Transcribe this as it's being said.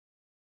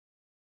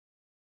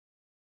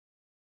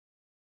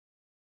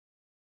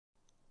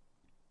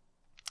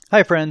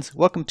Hi friends,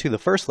 welcome to the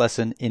first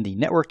lesson in the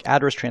Network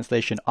Address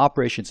Translation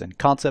Operations and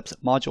Concepts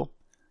module.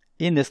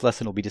 In this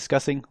lesson we'll be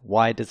discussing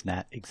why does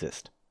NAT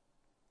exist.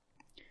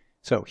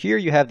 So here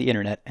you have the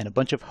internet and a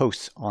bunch of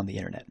hosts on the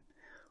internet.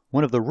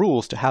 One of the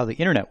rules to how the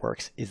internet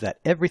works is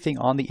that everything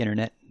on the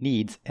internet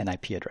needs an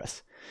IP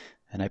address.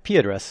 An IP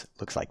address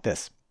looks like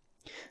this.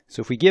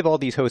 So if we give all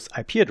these hosts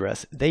IP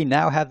address, they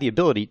now have the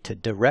ability to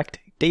direct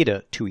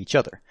data to each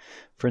other.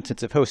 For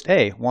instance, if host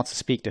A wants to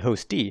speak to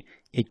host D,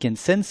 it can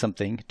send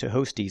something to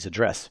host D's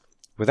address.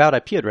 Without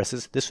IP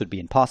addresses, this would be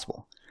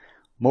impossible.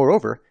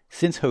 Moreover,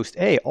 since host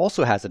A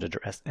also has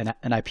an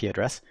IP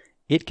address,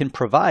 it can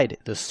provide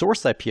the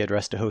source IP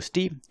address to host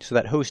D so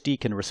that host D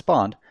can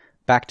respond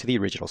back to the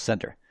original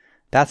sender.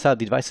 That's how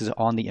the devices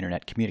on the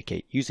internet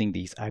communicate using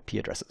these IP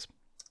addresses.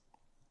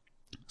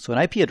 So an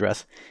IP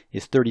address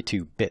is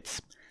 32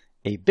 bits.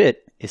 A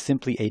bit is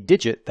simply a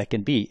digit that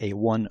can be a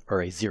 1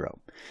 or a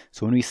 0.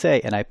 So when we say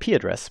an IP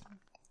address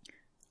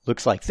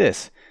looks like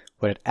this,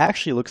 what it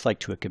actually looks like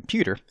to a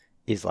computer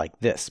is like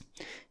this.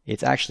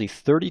 It's actually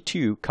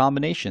 32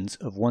 combinations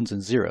of 1s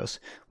and 0s,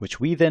 which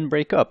we then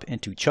break up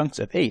into chunks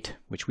of 8,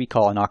 which we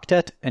call an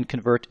octet, and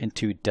convert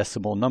into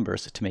decimal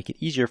numbers to make it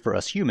easier for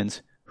us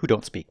humans who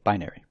don't speak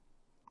binary.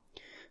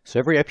 So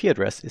every IP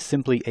address is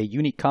simply a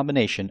unique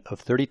combination of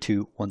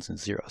 32 1s and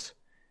 0s.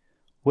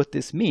 What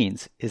this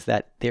means is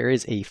that there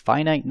is a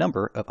finite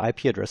number of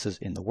IP addresses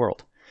in the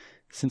world.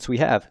 Since we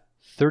have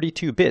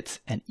 32 bits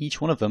and each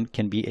one of them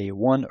can be a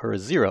 1 or a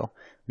 0,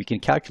 we can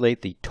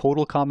calculate the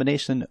total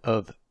combination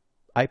of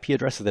IP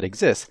addresses that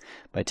exist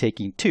by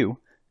taking 2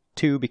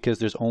 because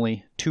there's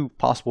only 2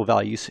 possible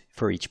values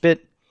for each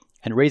bit,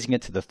 and raising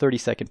it to the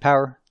 32nd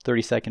power,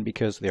 32nd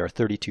because there are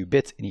 32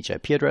 bits in each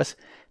IP address,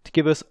 to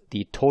give us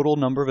the total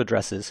number of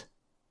addresses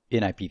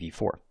in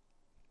IPv4,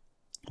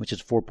 which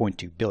is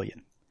 4.2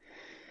 billion.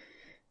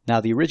 Now,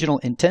 the original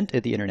intent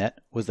of the internet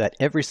was that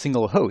every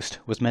single host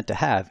was meant to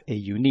have a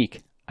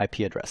unique IP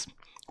address,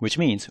 which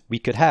means we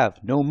could have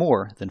no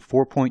more than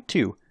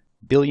 4.2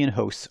 billion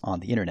hosts on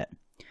the internet.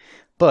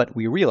 But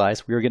we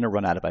realized we were going to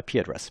run out of IP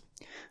address.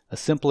 A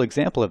simple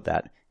example of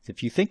that is,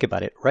 if you think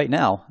about it, right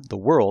now the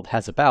world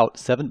has about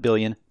 7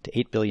 billion to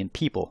 8 billion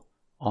people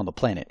on the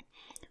planet,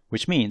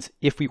 which means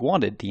if we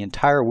wanted the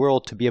entire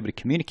world to be able to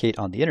communicate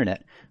on the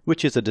internet,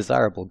 which is a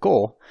desirable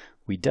goal,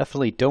 we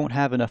definitely don't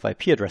have enough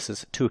IP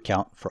addresses to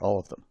account for all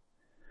of them.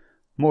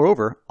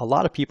 Moreover, a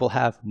lot of people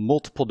have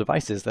multiple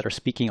devices that are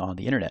speaking on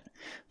the internet.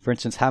 For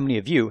instance, how many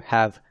of you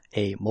have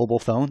a mobile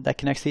phone that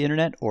connects to the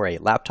internet, or a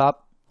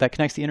laptop that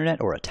connects to the internet,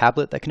 or a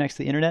tablet that connects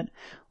to the internet?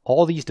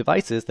 All these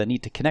devices that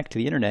need to connect to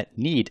the internet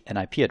need an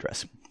IP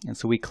address. And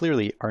so we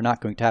clearly are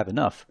not going to have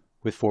enough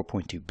with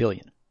 4.2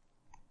 billion.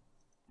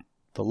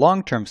 The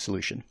long-term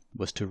solution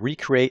was to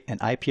recreate an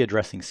IP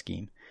addressing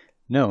scheme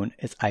known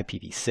as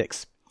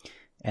IPv6.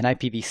 An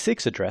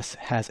IPv6 address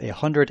has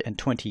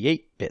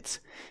 128 bits,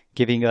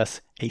 giving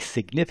us a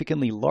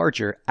significantly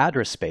larger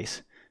address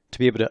space to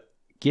be able to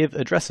give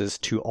addresses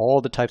to all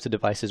the types of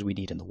devices we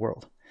need in the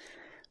world.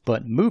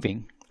 But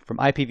moving from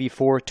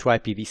IPv4 to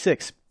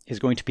IPv6 is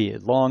going to be a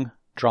long,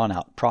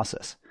 drawn-out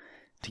process.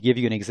 To give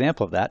you an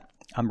example of that,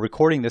 I'm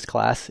recording this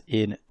class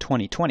in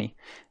 2020,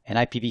 and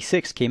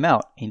IPv6 came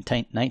out in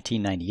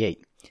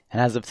 1998.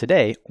 And as of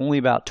today, only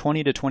about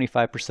 20 to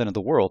 25% of the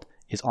world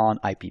is on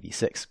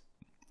IPv6.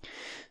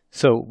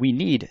 So we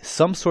need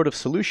some sort of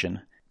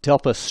solution to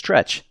help us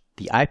stretch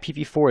the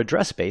IPv4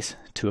 address space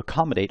to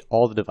accommodate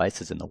all the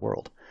devices in the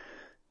world.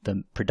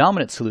 The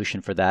predominant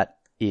solution for that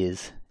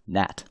is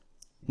NAT.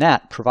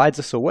 NAT provides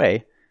us a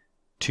way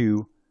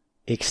to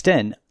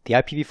extend the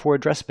IPv4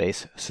 address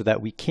space so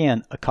that we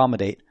can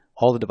accommodate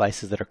all the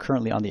devices that are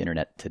currently on the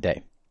internet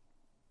today.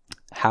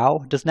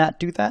 How does NAT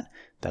do that?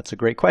 That's a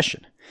great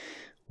question.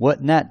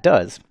 What NAT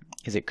does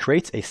is it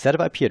creates a set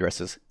of IP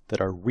addresses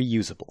that are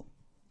reusable.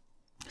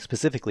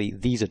 Specifically,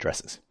 these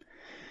addresses.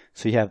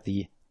 So you have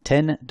the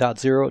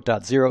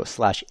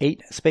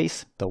 10.0.0/8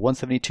 space, the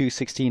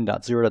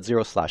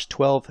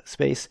 172.16.0.0/12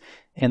 space,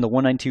 and the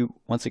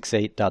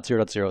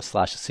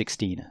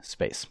 192.168.0.0/16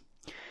 space.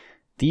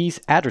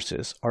 These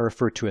addresses are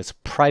referred to as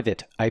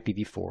private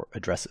IPv4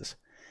 addresses.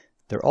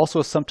 They're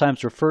also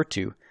sometimes referred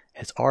to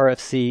as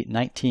RFC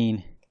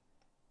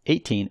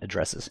 1918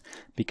 addresses,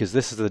 because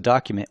this is the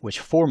document which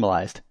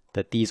formalized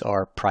that these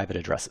are private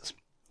addresses.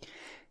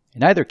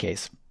 In either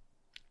case,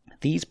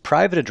 these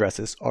private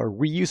addresses are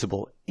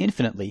reusable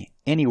infinitely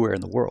anywhere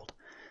in the world.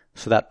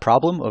 So that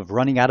problem of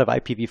running out of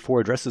IPv4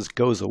 addresses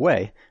goes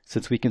away,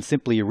 since we can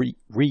simply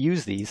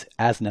reuse these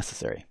as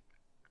necessary.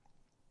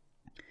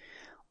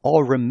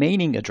 All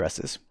remaining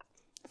addresses,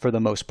 for the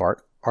most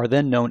part, are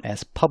then known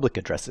as public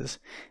addresses,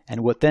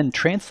 and what then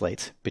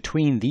translates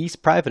between these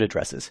private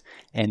addresses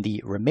and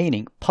the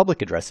remaining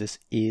public addresses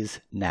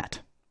is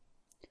NAT.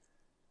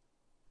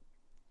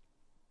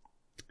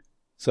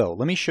 So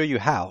let me show you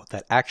how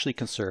that actually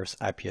conserves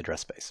IP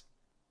address space.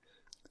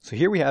 So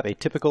here we have a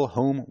typical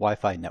home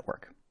Wi-Fi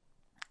network.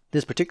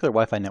 This particular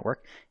Wi-Fi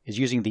network is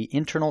using the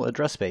internal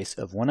address space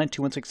of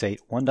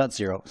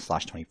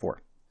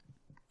 192.168.1.0/24.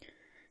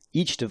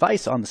 Each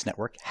device on this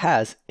network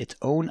has its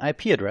own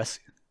IP address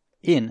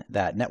in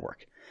that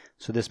network.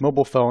 So this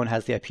mobile phone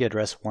has the IP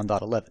address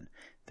 1.11.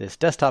 This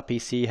desktop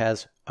PC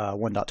has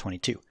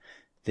 1.22.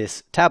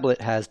 This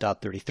tablet has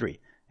 .33,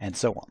 and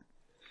so on.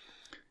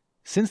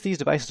 Since these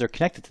devices are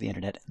connected to the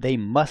internet, they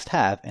must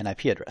have an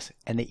IP address,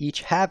 and they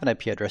each have an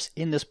IP address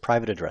in this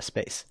private address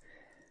space.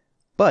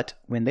 But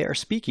when they are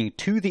speaking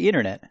to the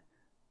internet,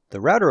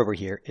 the router over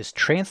here is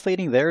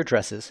translating their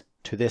addresses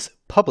to this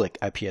public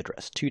IP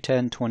address,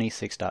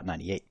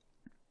 210.26.98.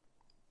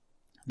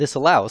 This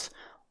allows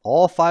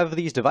all 5 of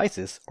these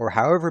devices, or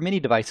however many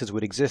devices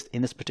would exist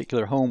in this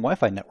particular home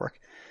Wi-Fi network,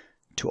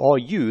 to all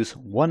use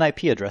one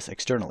IP address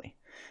externally.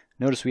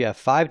 Notice we have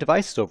 5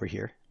 devices over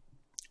here,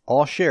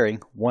 all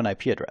sharing one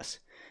IP address.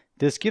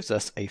 This gives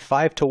us a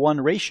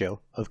 5-to-1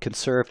 ratio of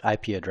conserved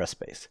IP address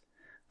space.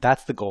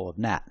 That's the goal of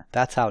NAT.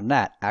 That's how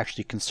NAT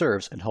actually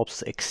conserves and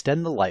helps us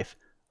extend the life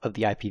of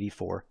the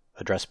IPv4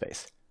 address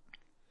space.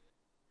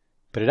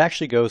 But it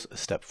actually goes a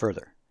step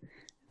further.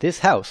 This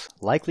house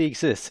likely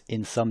exists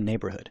in some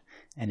neighborhood,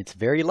 and it's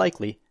very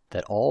likely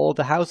that all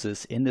the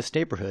houses in this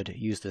neighborhood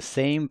use the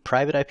same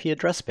private IP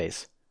address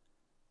space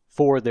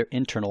for their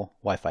internal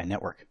Wi-Fi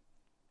network.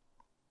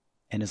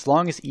 And as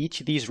long as each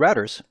of these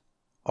routers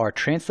are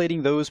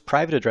translating those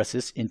private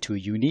addresses into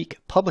unique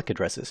public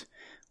addresses,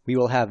 we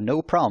will have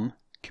no problem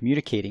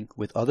communicating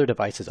with other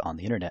devices on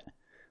the internet.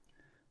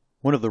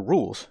 One of the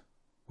rules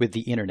with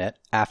the internet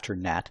after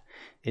NAT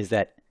is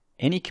that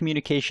any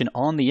communication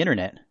on the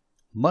internet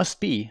must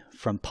be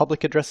from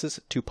public addresses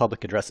to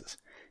public addresses.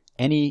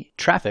 Any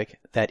traffic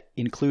that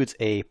includes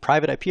a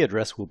private IP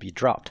address will be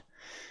dropped.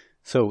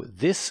 So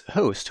this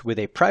host with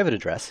a private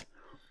address,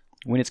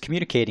 when it's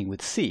communicating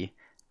with C,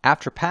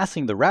 after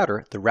passing the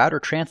router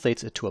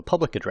translates it to a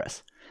public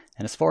address.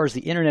 And as far as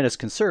the internet is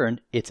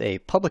concerned, it's a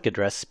public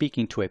address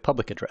speaking to a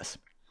public address.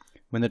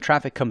 When the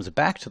traffic comes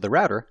back to the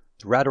router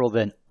will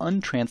then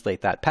untranslate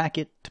that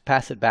packet to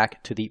pass it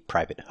back to the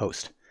private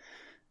host.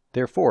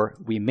 Therefore,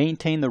 we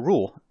maintain the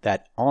rule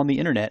that on the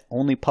internet,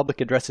 only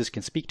public addresses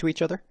can speak to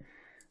each other,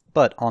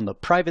 but on the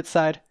private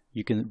side,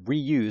 you can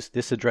reuse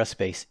this address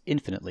space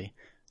infinitely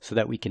so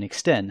that we can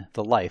extend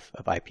the life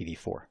of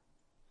IPv4.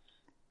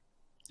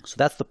 So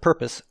that's the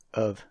purpose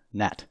of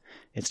NAT.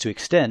 It's to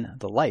extend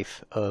the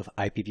life of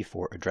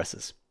IPv4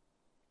 addresses.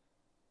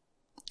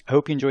 I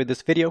hope you enjoyed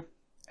this video,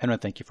 and I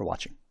want to thank you for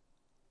watching.